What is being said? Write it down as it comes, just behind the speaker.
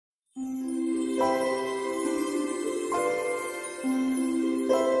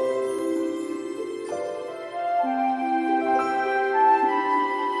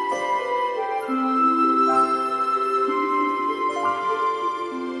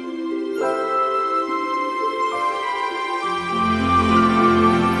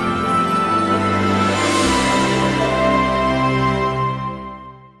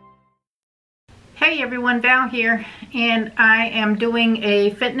everyone, Val here, and I am doing a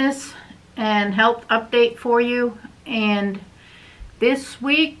fitness and health update for you. And this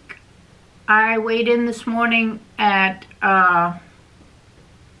week I weighed in this morning at I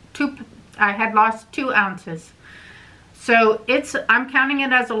had lost 2 ounces, so I'm counting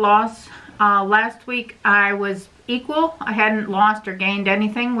it as a loss. Last week I was equal. I hadn't lost or gained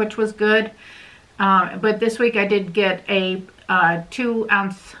anything, which was good, but this week I did get a 2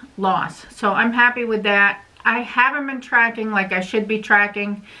 ounce loss, so I'm happy with that. I haven't been tracking like I should be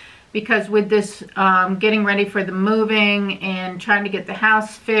tracking, because with this getting ready for the moving and trying to get the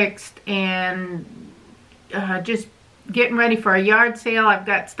house fixed and just getting ready for a yard sale, I've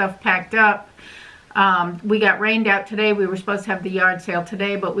got stuff packed up. We got rained out today. We were supposed to have the yard sale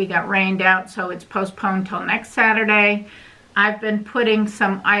today, but we got rained out, so it's postponed till next Saturday. I've been putting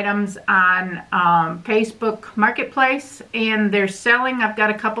some items on Facebook Marketplace, and they're selling. I've got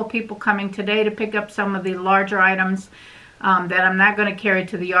a couple people coming today to pick up some of the larger items that I'm not going to carry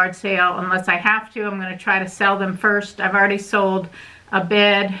to the yard sale unless I have to. I'm going to try to sell them first. I've already sold a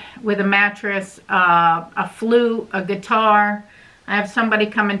bed with a mattress, a flute, a guitar. I have somebody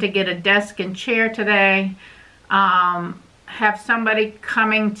coming to get a desk and chair today. Have somebody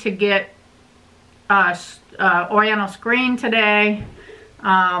coming to get Oriental screen today,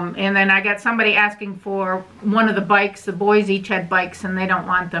 and then I got somebody asking for one of the bikes. The boys each had bikes and they don't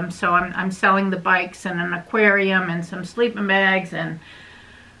want them, so I'm selling the bikes and an aquarium and some sleeping bags and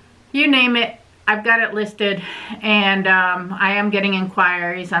you name it. I've got it listed, and I am getting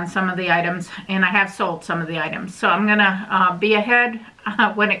inquiries on some of the items, and I have sold some of the items, so I'm gonna be ahead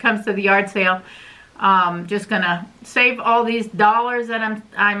when it comes to the yard sale. Just gonna save all these dollars that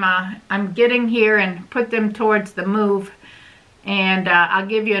I'm getting here and put them towards the move, and I'll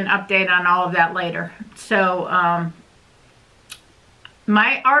give you an update on all of that later. So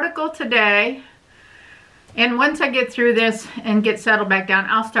my article today, and once I get through this and get settled back down,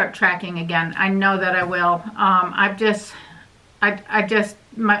 I'll start tracking again. I know that I will.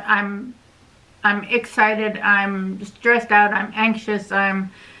 I'm excited. I'm stressed out. I'm anxious. I'm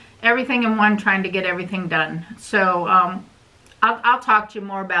everything in one, trying to get everything done. So I'll talk to you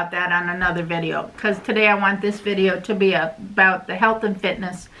more about that on another video, because today I want this video to be about the health and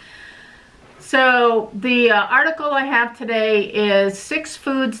fitness. So the article I have today is 6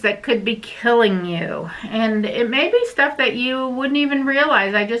 foods that could be killing you, and it may be stuff that you wouldn't even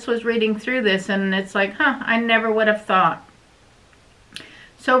realize. I just was reading through this and it's like, I never would have thought.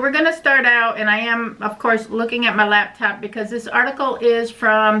 So we're going to start out, and I am, of course, looking at my laptop because this article is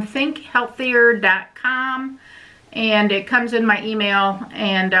from thinkhealthier.com, and it comes in my email.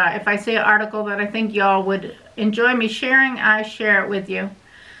 And if I see an article that I think y'all would enjoy me sharing, I share it with you.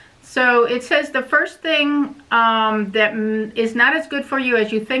 So it says the first thing that is not as good for you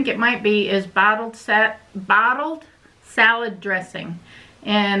as you think it might be is bottled salad dressing.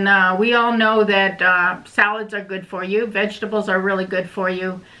 And we all know that salads are good for you. Vegetables are really good for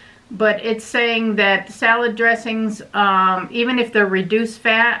you. But it's saying that salad dressings, even if they're reduced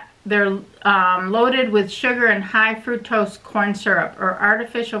fat, they're loaded with sugar and high fructose corn syrup or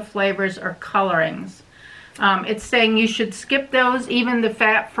artificial flavors or colorings. It's saying you should skip those, even the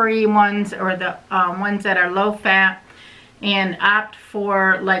fat-free ones or the ones that are low fat, and opt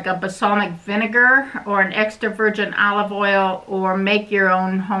for like a balsamic vinegar or an extra virgin olive oil, or make your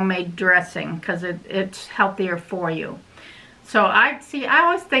own homemade dressing, because it's healthier for you. So I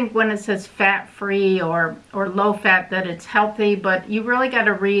always think when it says fat-free or low fat that it's healthy, but you really got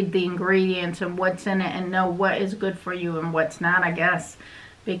to read the ingredients and what's in it and know what is good for you and what's not, I guess,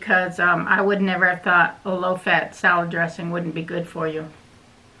 because I would never have thought a low-fat salad dressing wouldn't be good for you.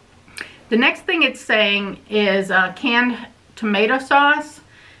 The next thing it's saying is canned tomato sauce,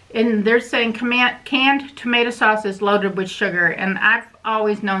 and they're saying canned tomato sauce is loaded with sugar, and I've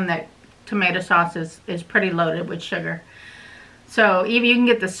always known that tomato sauce is pretty loaded with sugar. So even you can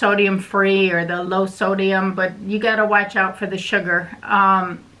get the sodium free or the low sodium, but you got to watch out for the sugar.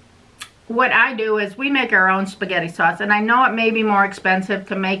 What I do is we make our own spaghetti sauce, and I know it may be more expensive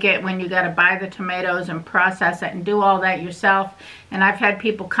to make it when you got to buy the tomatoes and process it and do all that yourself. And I've had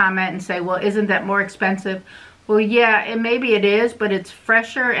people comment and say, well, isn't that more expensive? Well, yeah, maybe it is, but it's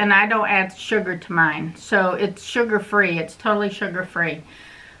fresher, and I don't add sugar to mine. So it's sugar-free. It's totally sugar-free.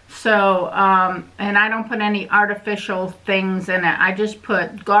 So, and I don't put any artificial things in it. I just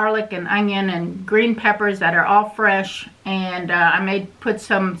put garlic and onion and green peppers that are all fresh, and I may put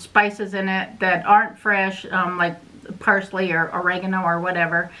some spices in it that aren't fresh, like parsley or oregano or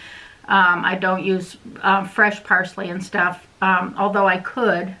whatever. I don't use fresh parsley and stuff, although I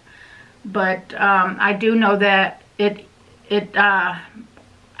could. But I do know that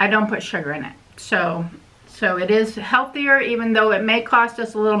I don't put sugar in it. So So it is healthier, even though it may cost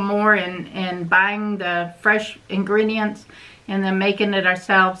us a little more in buying the fresh ingredients and then making it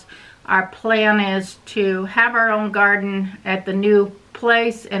ourselves. Our plan is to have our own garden at the new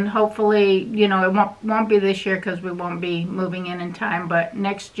place, and hopefully, you know, it won't be this year because we won't be moving in time, but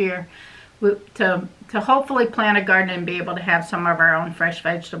next year to hopefully plant a garden and be able to have some of our own fresh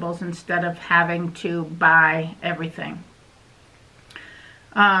vegetables instead of having to buy everything.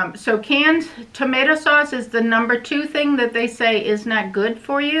 So canned tomato sauce is the #2 thing that they say is not good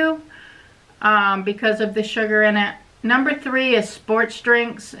for you because of the sugar in it. #3 is sports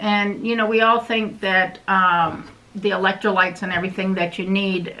drinks, and you know, we all think that the electrolytes and everything that you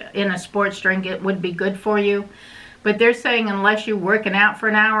need in a sports drink, it would be good for you. But they're saying unless you're working out for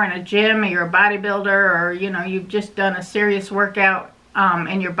an hour in a gym, or you're a bodybuilder, or you know, you've just done a serious workout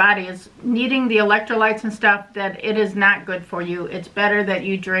and your body is needing the electrolytes and stuff, that it is not good for you. It's better that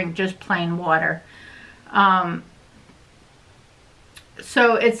you drink just plain water.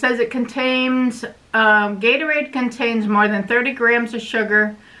 So it says it contains, Gatorade contains more than 30 grams of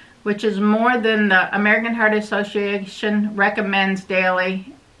sugar, which is more than the American Heart Association recommends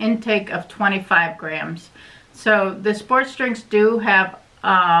daily intake of 25 grams. So the sports drinks do have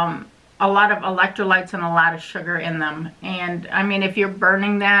a lot of electrolytes and a lot of sugar in them. And I mean, if you're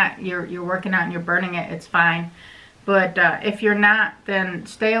burning that, you're working out and you're burning it, it's fine. But if you're not, then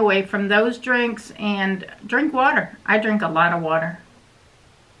stay away from those drinks and drink water. I drink a lot of water.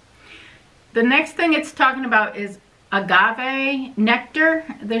 The next thing it's talking about is agave nectar.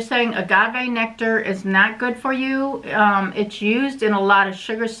 They're saying agave nectar is not good for you. It's used in a lot of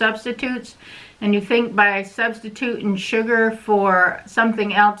sugar substitutes, and you think by substituting sugar for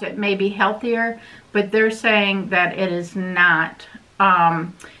something else it may be healthier, but they're saying that it is not.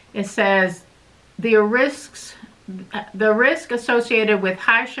 It says the risk associated with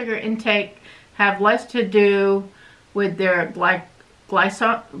high sugar intake have less to do with their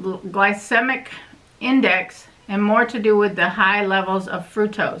glycemic index and more to do with the high levels of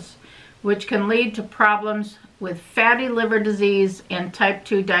fructose, which can lead to problems with fatty liver disease and type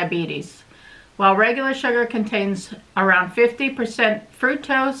 2 diabetes. While regular sugar contains around 50%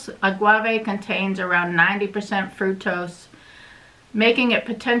 fructose, agave contains around 90% fructose, making it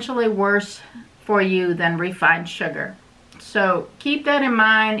potentially worse for you than refined sugar. So keep that in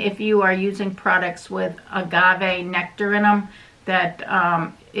mind if you are using products with agave nectar in them, that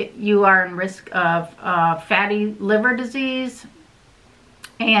you are in risk of fatty liver disease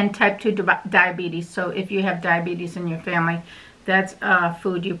and type 2 diabetes. So if you have diabetes in your family, that's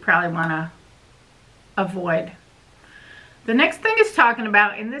food you probably want to avoid. The next thing it's talking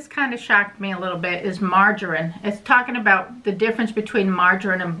about, and this kind of shocked me a little bit, is margarine. It's talking about the difference between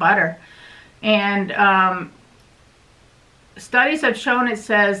margarine and butter. And studies have shown, it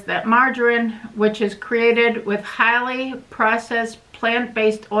says that margarine, which is created with highly processed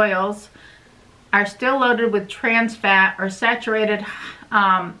plant-based oils, are still loaded with trans fat or saturated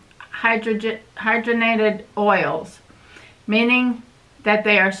hydrogenated oils, meaning that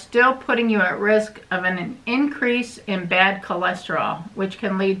they are still putting you at risk of an increase in bad cholesterol, which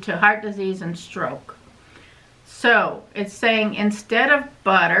can lead to heart disease and stroke. So it's saying instead of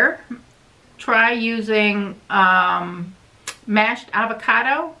butter, try using mashed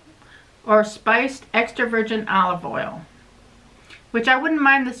avocado or spiced extra virgin olive oil, which I wouldn't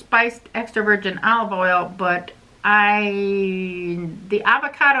mind the spiced extra virgin olive oil, but the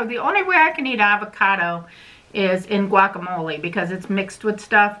avocado, the only way I can eat avocado is in guacamole because it's mixed with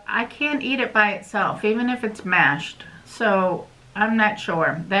stuff. I can't eat it by itself, even if it's mashed. So I'm not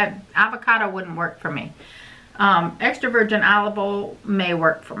sure. That avocado wouldn't work for me. Extra virgin olive oil may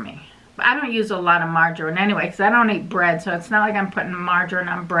work for me. But I don't use a lot of margarine anyway because I don't eat bread, so it's not like I'm putting margarine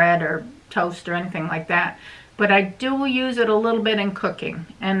on bread or toast or anything like that. But I do use it a little bit in cooking,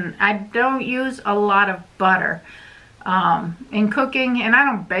 and I don't use a lot of butter in cooking, and I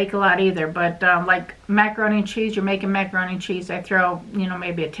don't bake a lot either. But like macaroni and cheese, you're making macaroni and cheese, I throw, you know,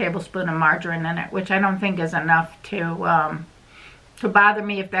 maybe a tablespoon of margarine in it, which I don't think is enough to bother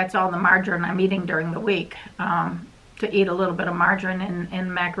me if that's all the margarine I'm eating during the week. To eat a little bit of margarine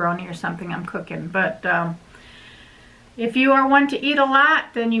in macaroni or something I'm cooking. But if you are one to eat a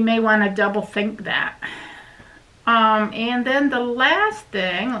lot, then you may want to double think that. And then the last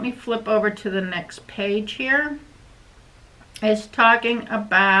thing, let me flip over to the next page here, is talking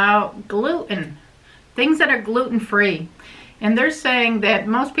about gluten, things that are gluten-free. And they're saying that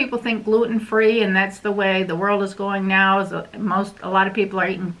most people think gluten-free, and that's the way the world is going now, is a lot of people are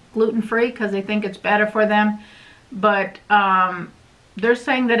eating gluten-free because they think it's better for them. But they're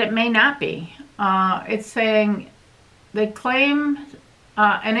saying that it may not be. It's saying, they claim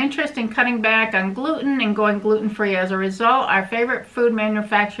an interest in cutting back on gluten and going gluten-free. As a result, our favorite food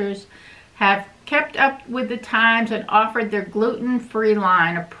manufacturers have kept up with the times and offered their gluten-free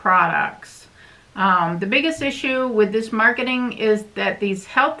line of products. The biggest issue with this marketing is that these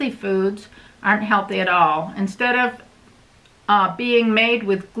healthy foods aren't healthy at all. Instead of being made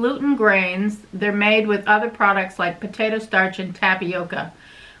with gluten grains, they're made with other products like potato starch and tapioca,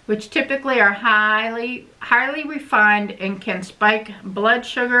 which typically are highly refined and can spike blood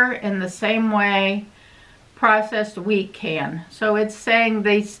sugar in the same way processed wheat can. So it's saying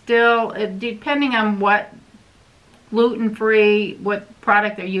they still, depending on what gluten-free, what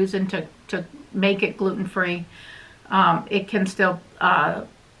product they're using to make it gluten-free, it can still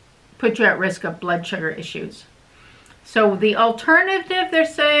put you at risk of blood sugar issues. So the alternative, they're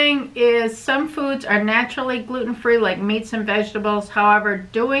saying, is some foods are naturally gluten-free, like meats and vegetables. However,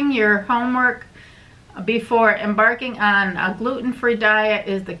 doing your homework before embarking on a gluten-free diet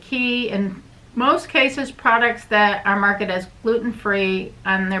is the key. In most cases, products that are marketed as gluten-free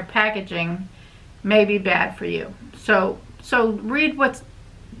on their packaging may be bad for you. So read what's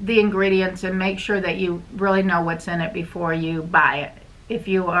the ingredients and make sure that you really know what's in it before you buy it, if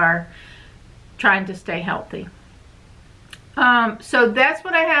you are trying to stay healthy. So that's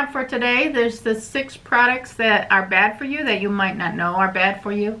what I have for today. There's the 6 products that are bad for you that you might not know are bad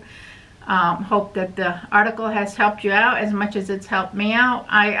for you. Hope that the article has helped you out as much as it's helped me out.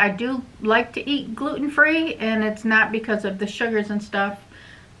 I do like to eat gluten-free, and it's not because of the sugars and stuff.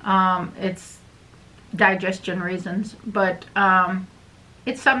 It's digestion reasons, but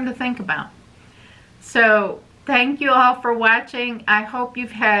it's something to think about. So thank you all for watching. I hope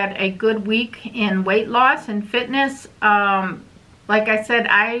you've had a good week in weight loss and fitness. Like I said,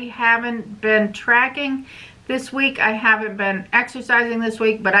 I haven't been tracking this week. I haven't been exercising this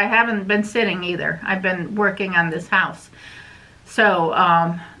week, but I haven't been sitting either. I've been working on this house.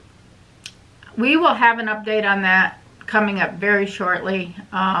 So we will have an update on that coming up very shortly.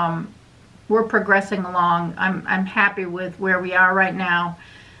 We're progressing along. I'm happy with where we are right now.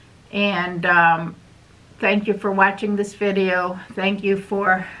 And thank you for watching this video. Thank you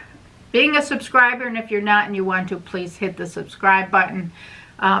for being a subscriber, and if you're not and you want to, please hit the subscribe button.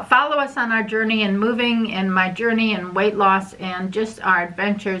 Follow us on our journey in moving and my journey in weight loss and just our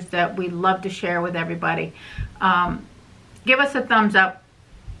adventures that we love to share with everybody. Give us a thumbs up,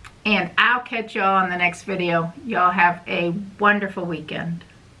 and I'll catch y'all on the next video. Y'all have a wonderful weekend.